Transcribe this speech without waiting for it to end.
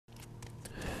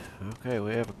Okay,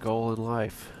 we have a goal in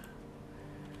life.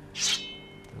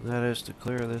 And that is to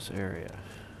clear this area.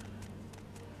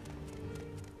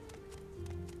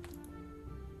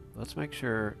 Let's make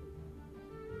sure...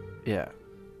 Yeah.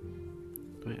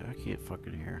 I can't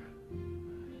fucking hear.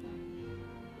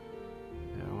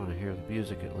 Yeah, I want to hear the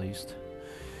music at least.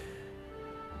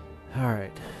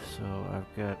 Alright, so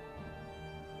I've got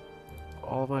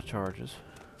all my charges.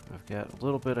 I've got a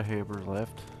little bit of hammer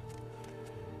left.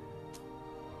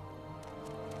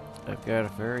 I've got a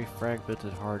very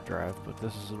fragmented hard drive, but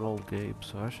this is an old game,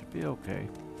 so I should be okay.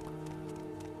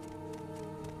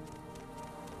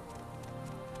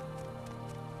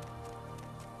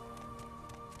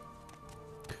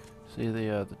 See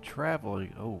the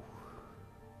traveling. Oh,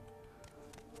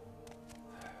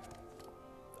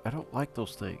 I don't like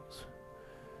those things.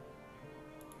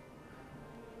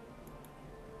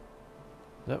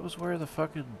 That was where the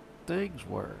fucking things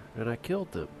were, and I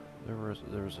killed them. There was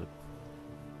a.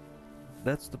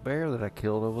 That's the bear that I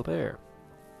killed over there.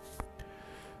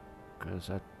 Because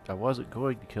I wasn't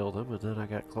going to kill them, and then I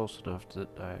got close enough that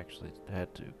I actually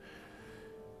had to.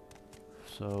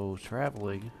 So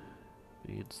traveling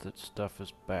means that stuff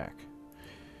is back.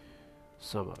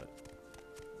 Some of it.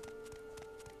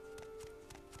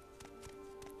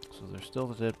 So there's still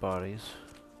the dead bodies.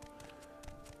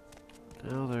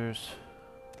 Now there's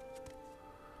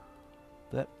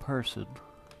that person.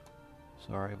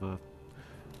 Sorry, my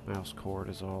mouse cord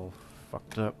is all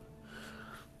fucked up.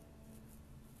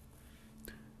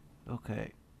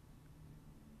 Okay.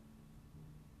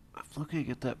 I'm looking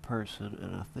at that person,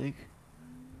 and I think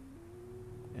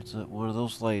it's one of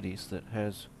those ladies that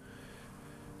has,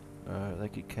 they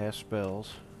can cast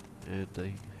spells, and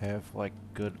they have, like,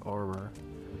 good armor.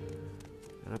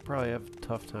 And I probably have a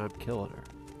tough time killing her.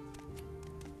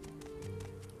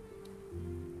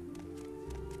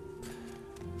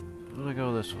 I'm gonna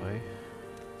go this way,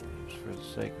 just for the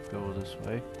sake of going this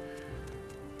way.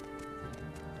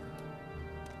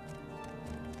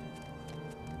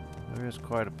 There is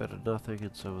quite a bit of nothing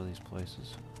in some of these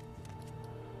places.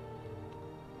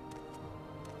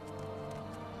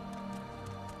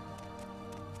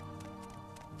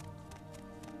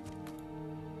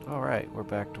 Alright, we're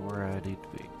back to where I need to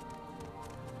be.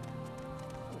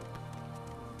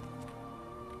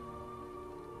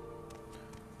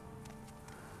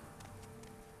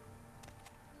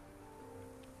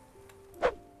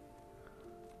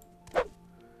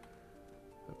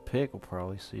 The pig will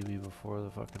probably see me before the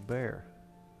fucking bear.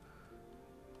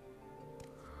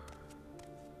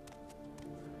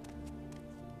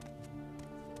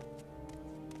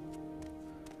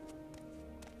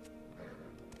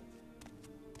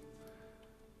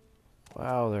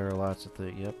 Wow, there are lots of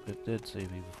things. Yep, it did see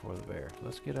me before the bear.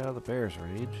 Let's get out of the bear's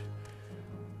range.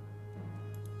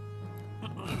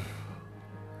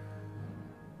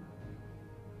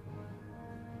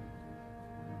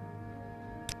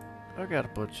 I got a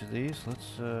bunch of these.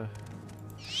 Let's,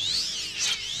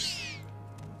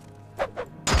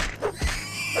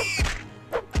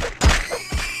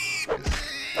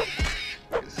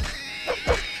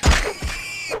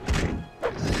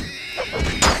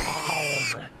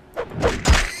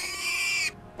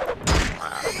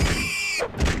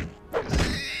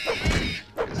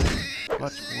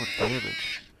 much more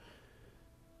damage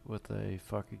with a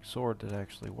fucking sword that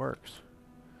actually works.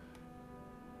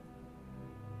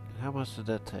 How much did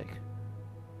that take?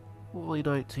 Only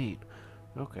 19.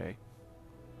 Okay.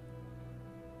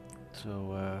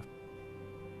 So,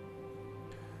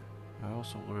 I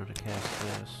also wanted to cast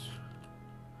this.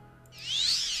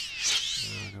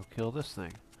 I'm gonna go kill this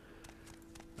thing.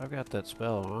 I've got that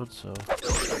spell on, so...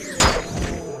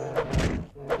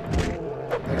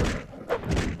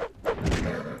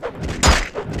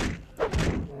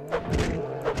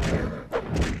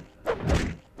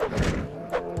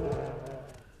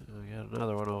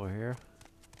 Another one over here.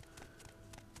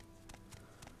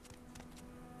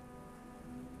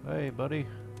 Hey, buddy.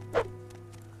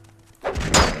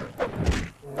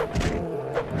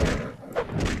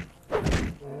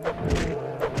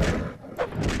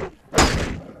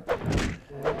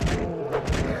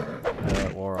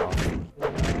 It wore off.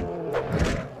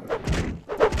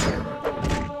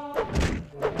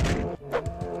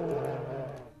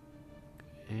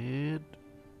 And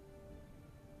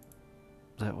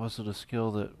that wasn't a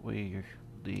skill that we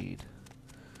need.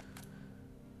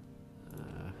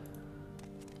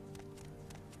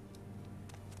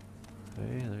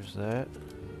 Okay, there's that.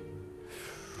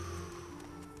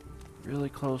 Really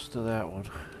close to that one.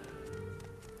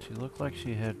 She looked like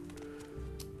she had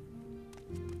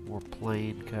more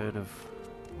plain kind of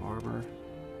armor.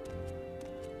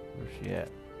 Where's she at?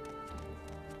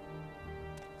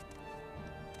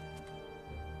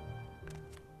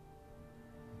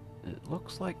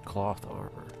 Looks like cloth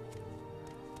armor.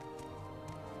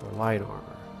 Or light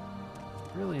armor.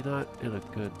 Really not in a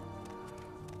good,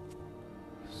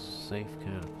 safe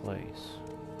kind of place.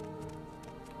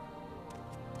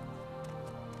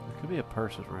 There could be a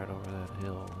person right over that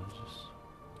hill.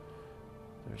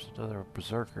 There's another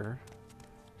berserker.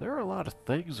 There are a lot of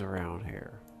things around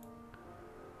here.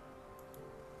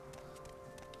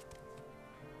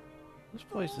 This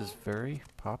place is very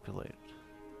populated.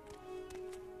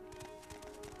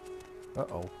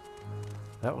 Uh-oh.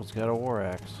 That one's got a war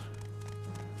axe.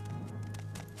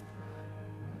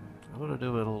 I'm gonna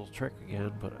do a little trick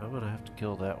again, but I'm gonna have to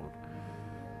kill that one.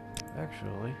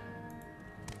 Actually...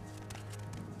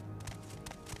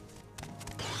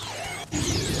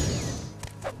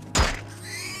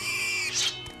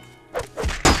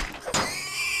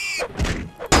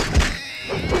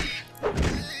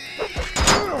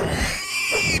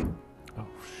 Oh,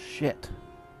 shit.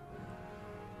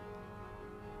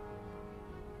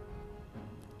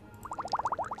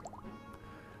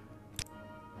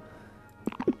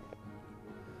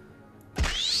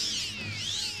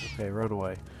 Okay, run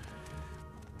away.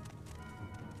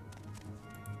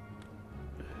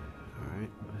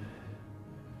 Alright.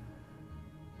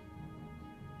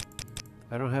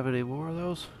 I don't have any more of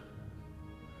those?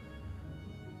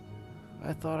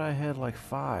 I thought I had like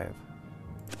 5.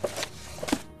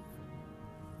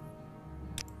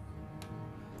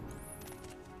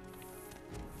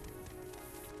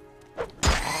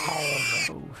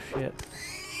 Oh shit.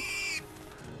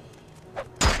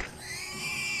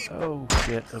 Oh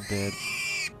shit, I'm dead.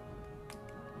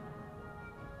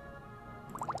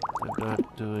 I'm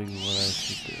not doing what I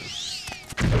should do.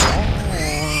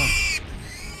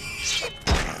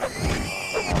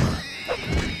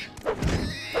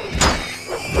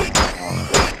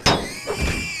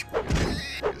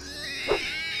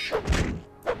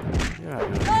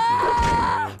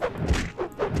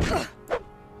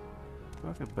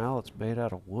 Fucking mallet's made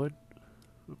out of wood?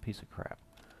 What a piece of crap.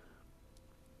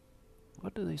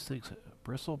 What do these things have?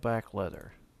 Bristleback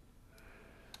leather.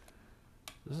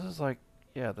 This is like,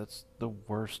 yeah, that's the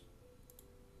worst.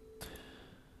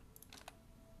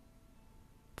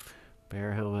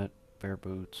 Bear helmet, bear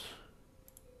boots,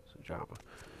 pajama.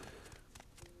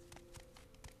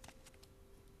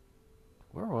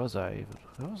 Where was I even?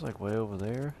 I was like way over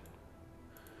there.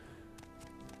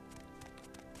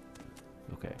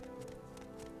 Okay.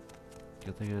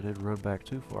 Good thing I didn't run back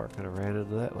too far. Could have ran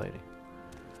into that lady.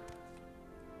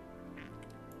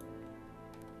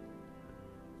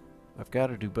 I've got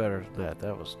to do better than that.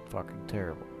 That was fucking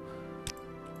terrible.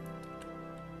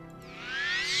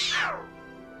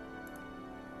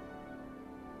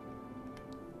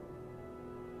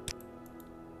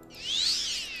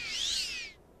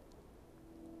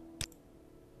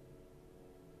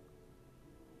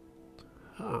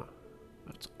 Huh.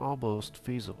 That's almost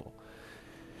feasible.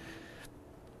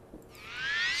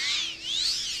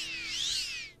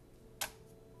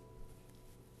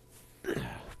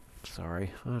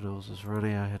 Sorry, my nose is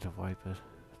runny. I had to wipe it.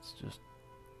 It's just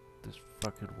this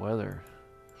fucking weather.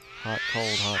 Hot,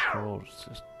 cold. It's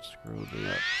just screwing me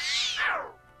up.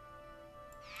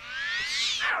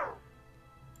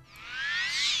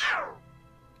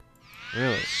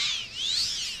 Really?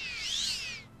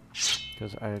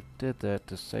 Because I did that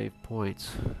to save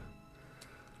points.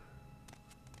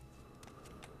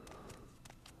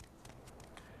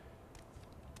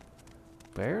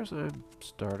 Bears, I'm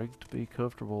starting to be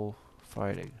comfortable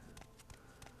fighting.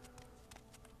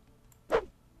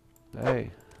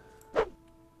 Hey.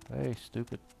 Hey,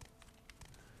 stupid.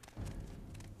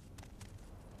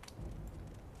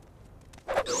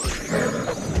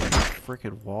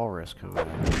 Freaking walrus coming at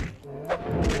me.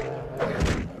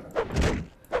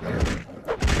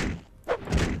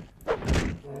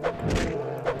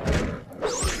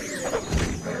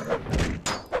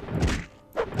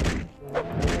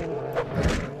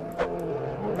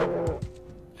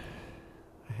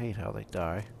 I hate how they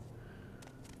die.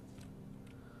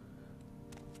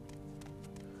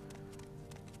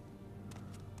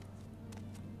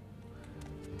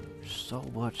 There's so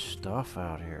much stuff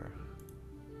out here.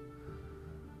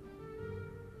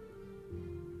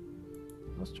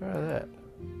 Let's try that.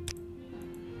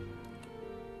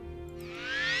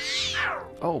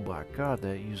 Oh my god,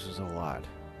 that uses a lot.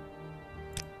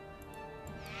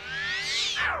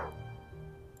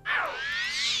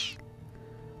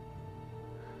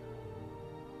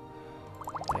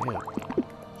 Damn.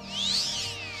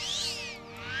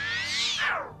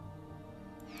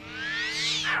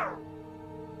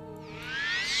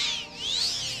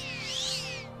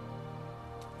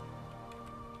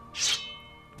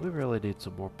 We really need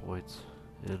some more points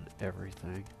in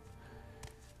everything.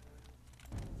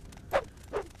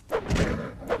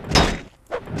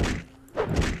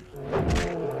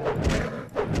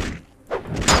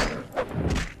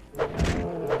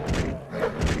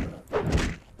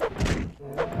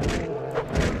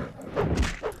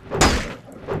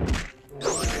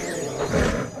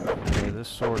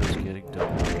 sword is getting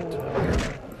dull.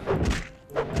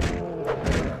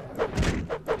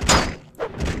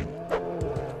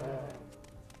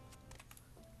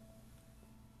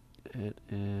 It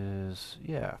is,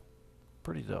 yeah,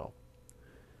 pretty dull.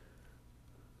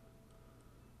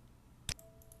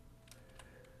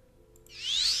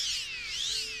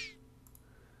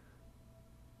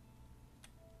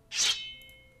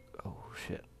 Oh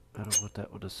shit, I don't want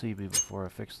that one to see me before I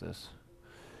fix this.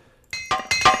 Oh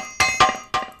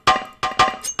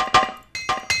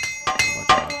my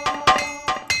god.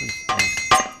 Please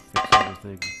fix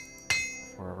everything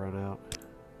before I run out.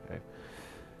 Okay.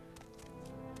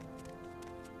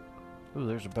 Ooh,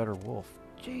 there's a better wolf.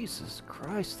 Jesus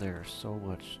Christ, there's so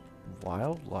much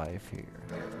wildlife here.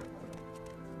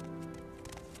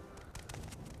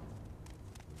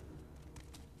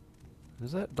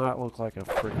 Does that not look like a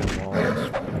freaking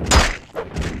walrus?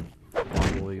 Like,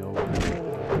 wobbling over. I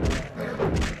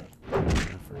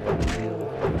forgot to heal.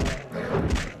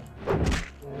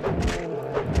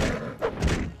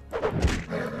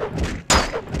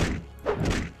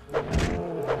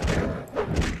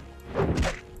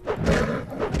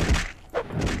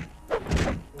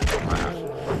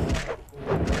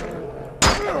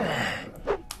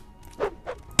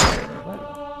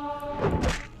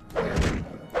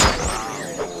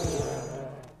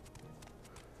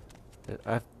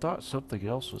 I thought something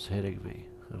else was hitting me.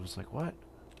 I was like, what?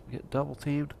 Get double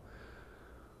teamed?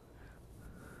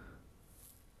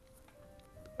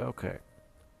 Okay.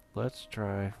 Let's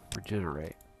try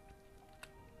regenerate.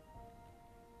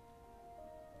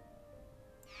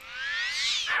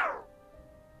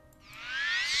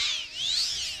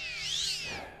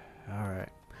 Alright.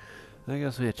 That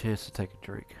gives me a chance to take a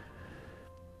drink.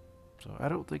 So I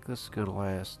don't think this is going to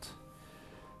last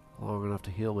long enough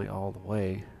to heal me all the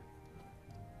way.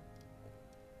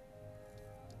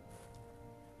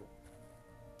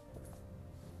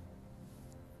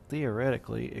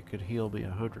 Theoretically, it could heal me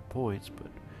 100 points, but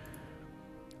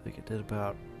I think it did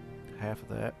about half of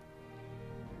that.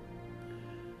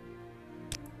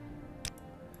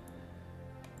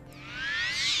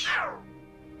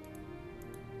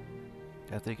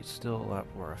 I think it's still a lot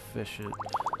more efficient.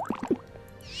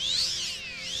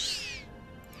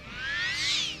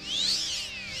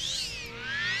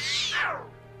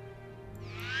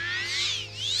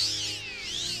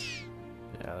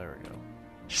 Yeah, there we go.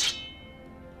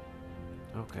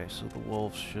 Okay, so the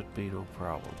wolves should be no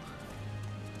problem.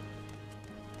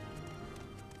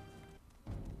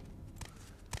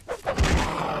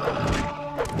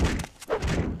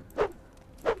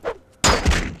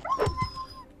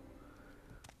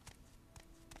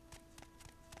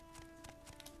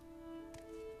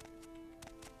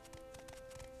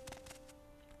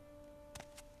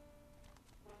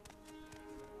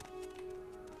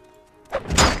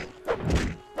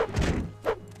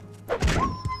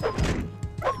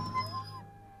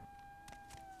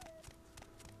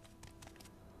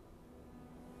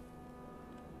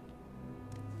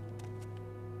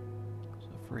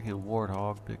 Freaking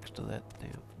warthog next to that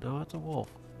damn... No, it's a wolf.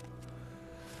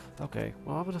 Okay,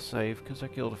 well I'm gonna save because I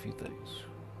killed a few things.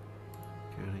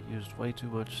 Kinda used way too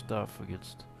much stuff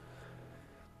against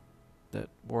that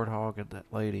warthog and that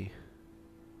lady.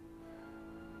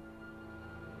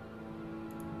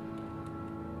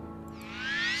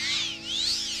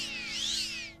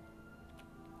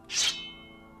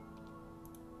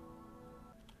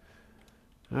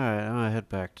 Alright, I'm gonna head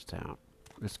back to town.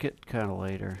 It's getting kinda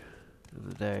later in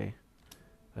the day.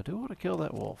 I do want to kill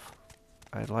that wolf.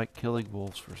 I like killing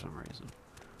wolves for some reason.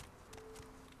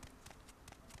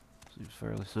 Seems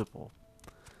fairly simple.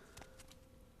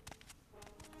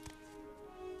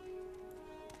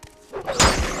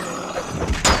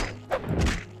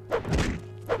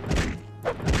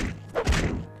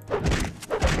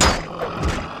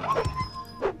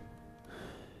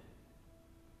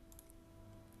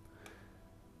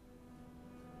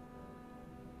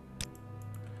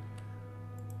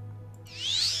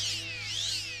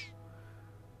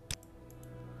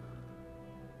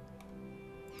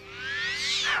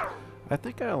 I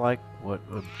think I like what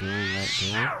I'm doing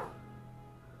right now.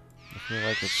 I feel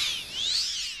like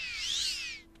it's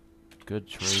good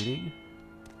trading.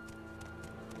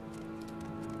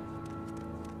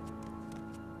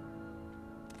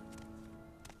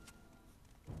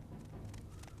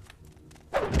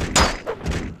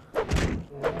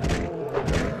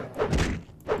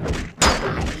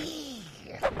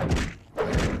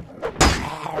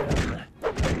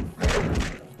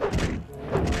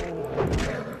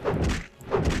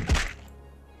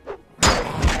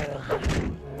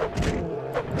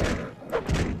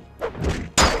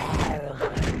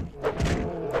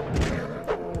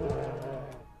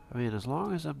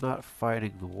 long as I'm not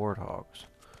fighting the warthogs.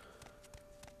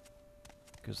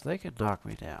 Because they can knock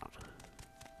me down.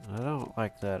 And I don't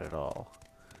like that at all.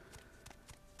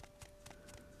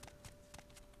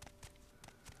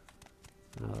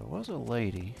 Now there was a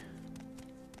lady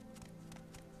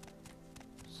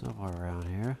somewhere around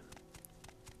here.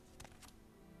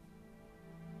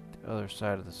 The other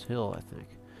side of this hill, I think.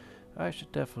 I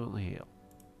should definitely heal.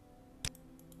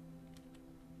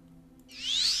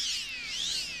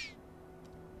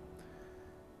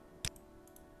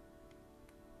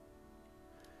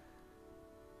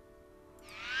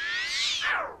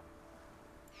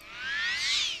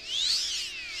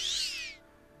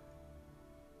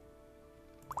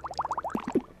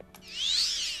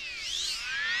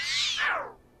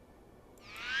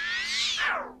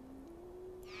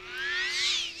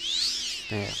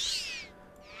 Damn. I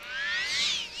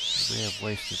may have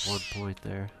wasted one point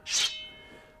there.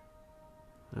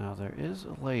 Now there is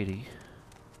a lady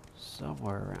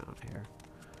somewhere around here.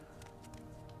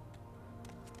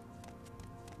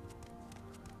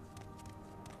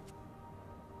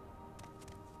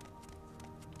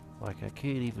 Like I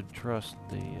can't even trust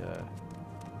the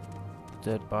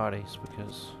dead bodies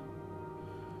because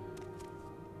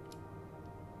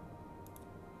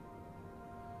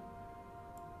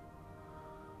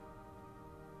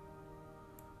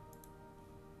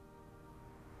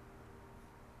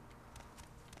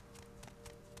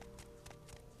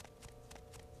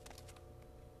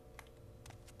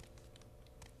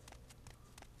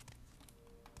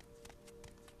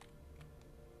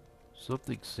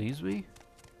something sees me?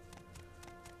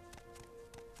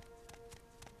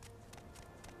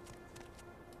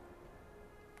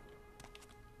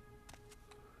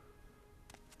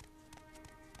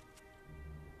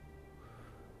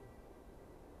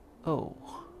 Oh,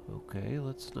 okay,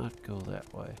 let's not go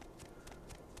that way.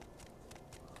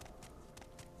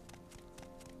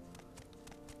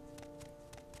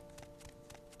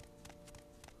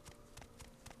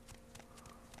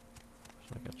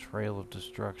 It's like a trail of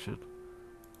destruction.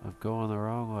 I'm going the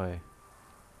wrong way.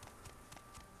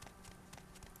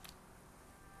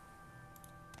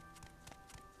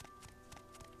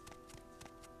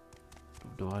 I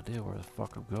have no idea where the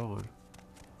fuck I'm going.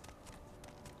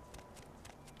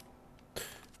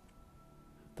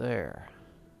 There.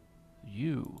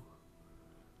 You.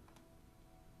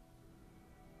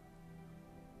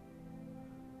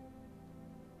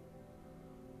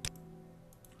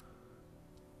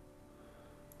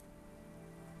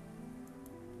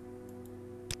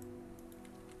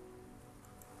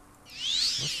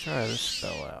 Let's try this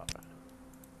spell out.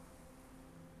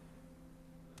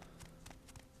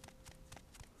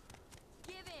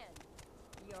 Give in.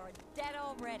 You're dead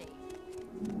already.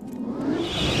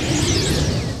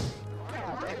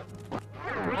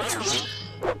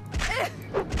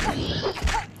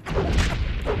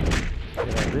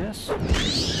 Did I miss?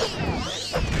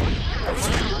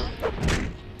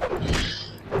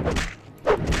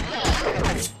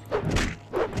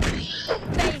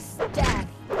 Face death.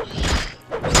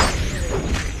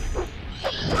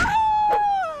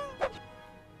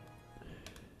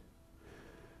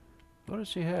 What does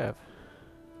she have?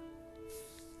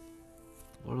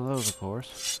 One of those, of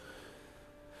course.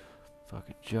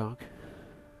 Fucking junk.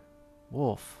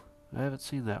 Wolf. I haven't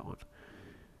seen that one.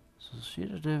 So she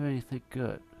didn't have anything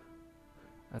good.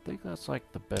 I think that's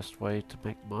like the best way to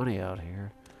make money out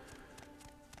here.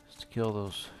 Is to kill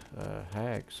those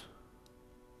hags.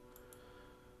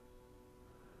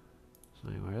 So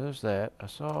anyway, there's that. I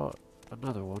saw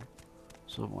another one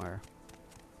somewhere.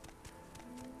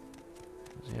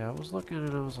 Yeah, I was looking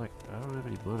and I was like, I don't have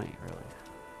any money, really.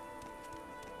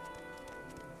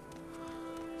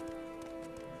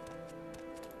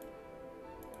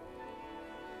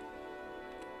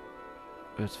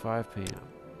 It's 5 p.m.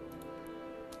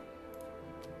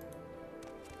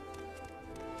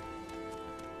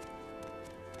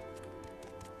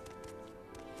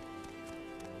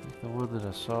 I think the one that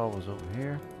I saw was over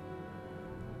here.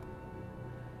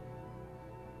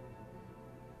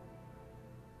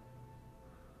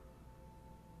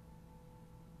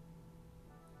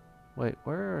 Wait,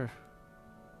 where?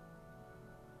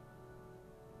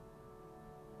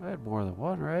 I had more than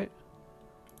one, right?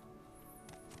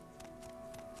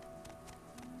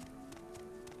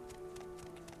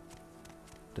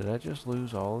 Did I just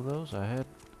lose all of those? I had,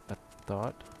 I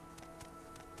thought,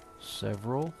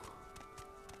 several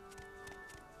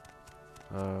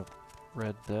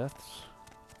red deaths.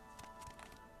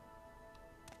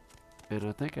 And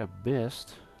I think I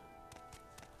missed.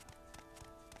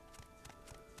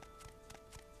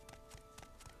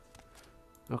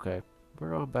 Okay,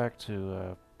 we're on back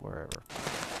to wherever.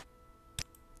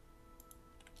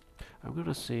 I'm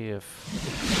gonna see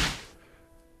if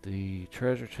the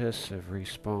treasure chests have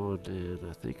respawned in,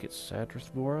 I think it's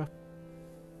Sadrithmora.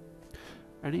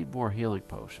 I need more healing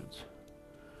potions.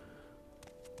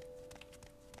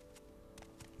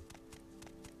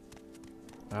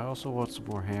 I also want some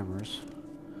more hammers,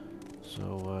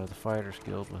 so the Fighters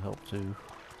Guild will help too.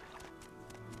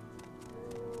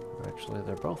 Actually,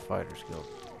 they're both Fighters Guild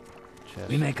chests.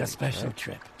 We make a things, special right?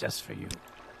 trip just for you.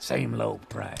 Same low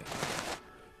price.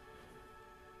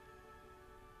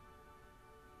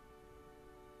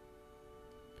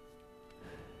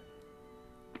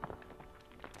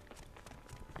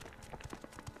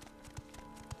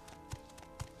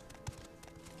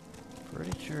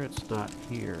 Pretty sure it's not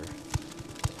here.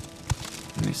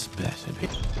 This better be. I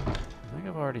think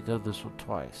I've already done this one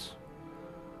twice.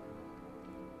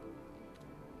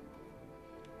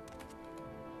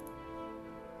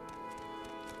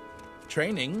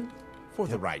 Training for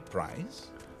the right price.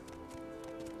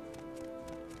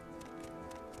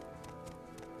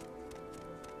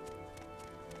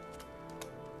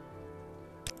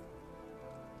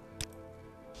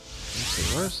 Let's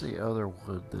see, where's the other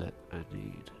one that I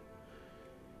need?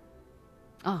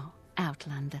 Oh,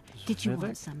 Outlander, Is it did you Vivek?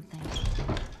 want something?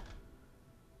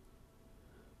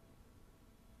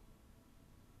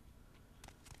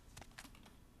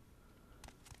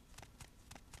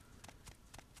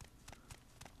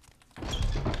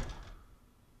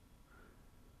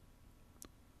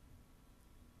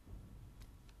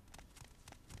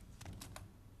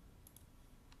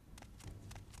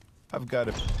 I've got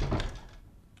a...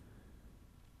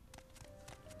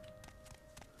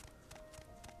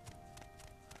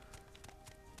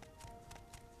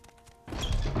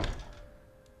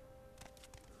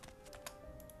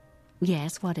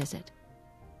 Yes, what is it?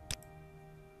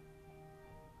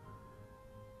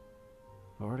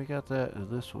 I've already got that in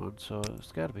this one, so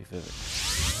it's got to be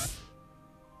Vivek.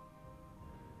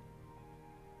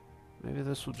 Maybe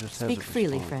this one just hasn't Speak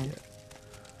freely, respawned friend. yet.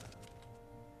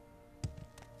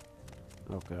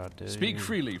 Oh god, dude. Speak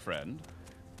freely, friend.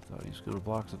 Thought he was going to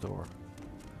block the door.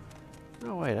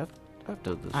 No, wait, I've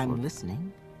done this I'm one.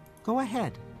 listening. Go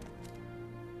ahead.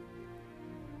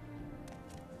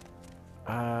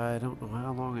 I don't know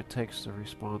how long it takes to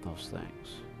respawn those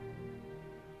things.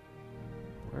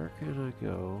 Where can I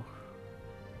go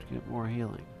to get more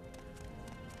healing?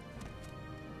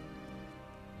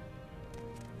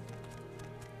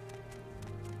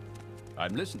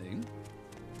 I'm listening.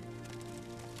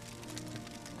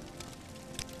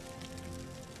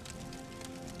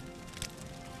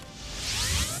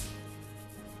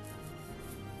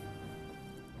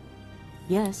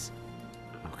 Yes.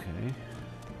 Okay.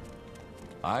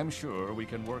 I'm sure we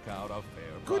can work out a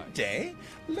fair price. Good day.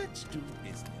 Let's do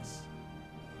business.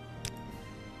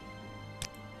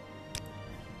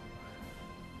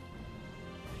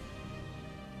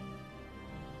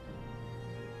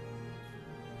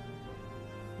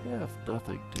 Yeah, if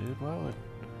nothing, dude. Why would...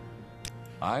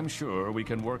 I'm sure we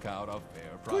can work out a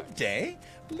fair price. Good day.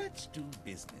 Let's do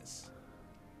business.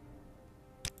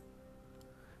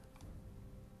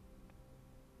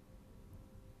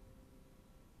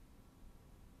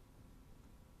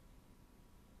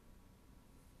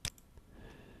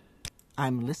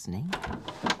 I'm listening.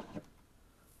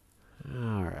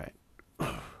 Alright. Wait,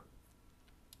 how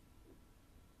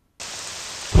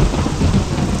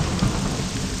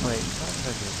did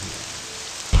I get here?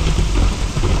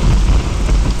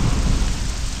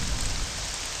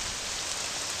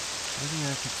 Maybe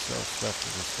I could sell stuff to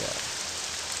this guy.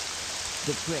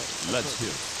 The brave. Let's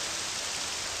hear it.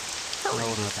 No,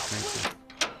 not the creature.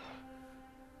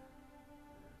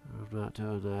 I'm not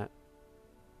doing that.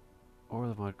 Or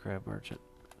the mud crab merchant.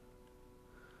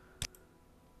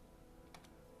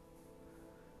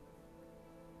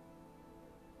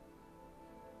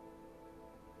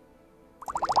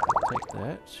 Take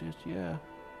that shit, yeah.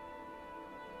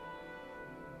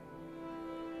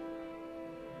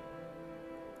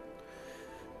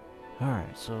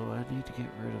 Alright, so I need to get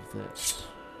rid of this.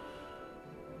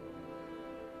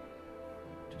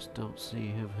 Just don't see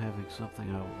him having something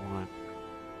I want.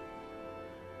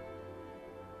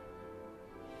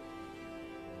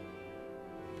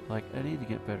 Like, I need to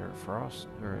get better at frost,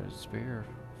 or a spear.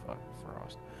 Fuck,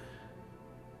 frost.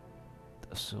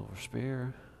 A silver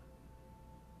spear.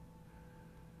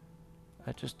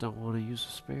 I just don't want to use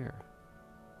a spear.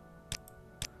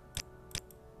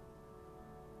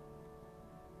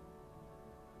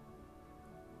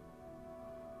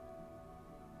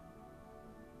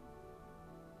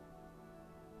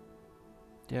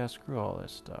 Yeah, screw all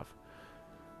this stuff.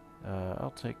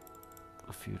 I'll take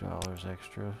a few dollars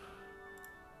extra.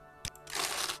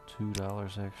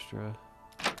 $2 extra.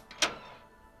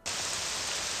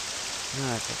 Nah,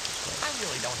 I got this way. I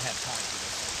really don't have time for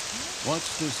this.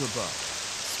 What's this about?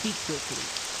 Speak quickly.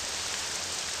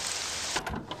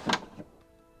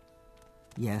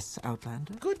 Yes,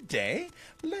 Outlander? Good day.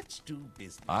 Let's do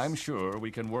business. I'm sure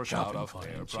we can work out Shopping a for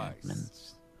fair price.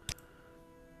 enchantments.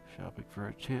 Shopping for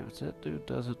enchantments. That dude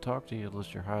doesn't talk to you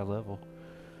unless you're high level.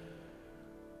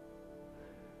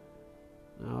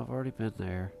 No, I've already been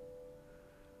there.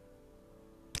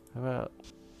 How about...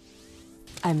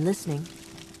 I'm listening.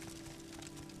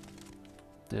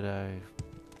 Did I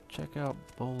check out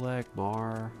Bolag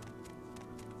Mar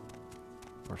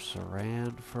or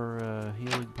Saran for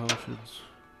healing potions?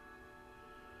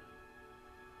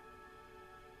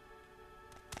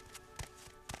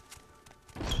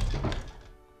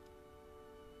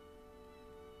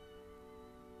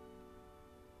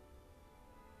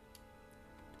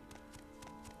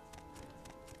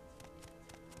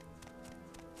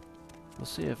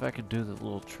 Let's see if I can do the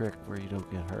little trick where you don't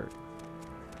get hurt.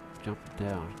 Jumping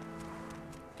down.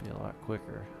 Be a lot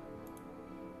quicker.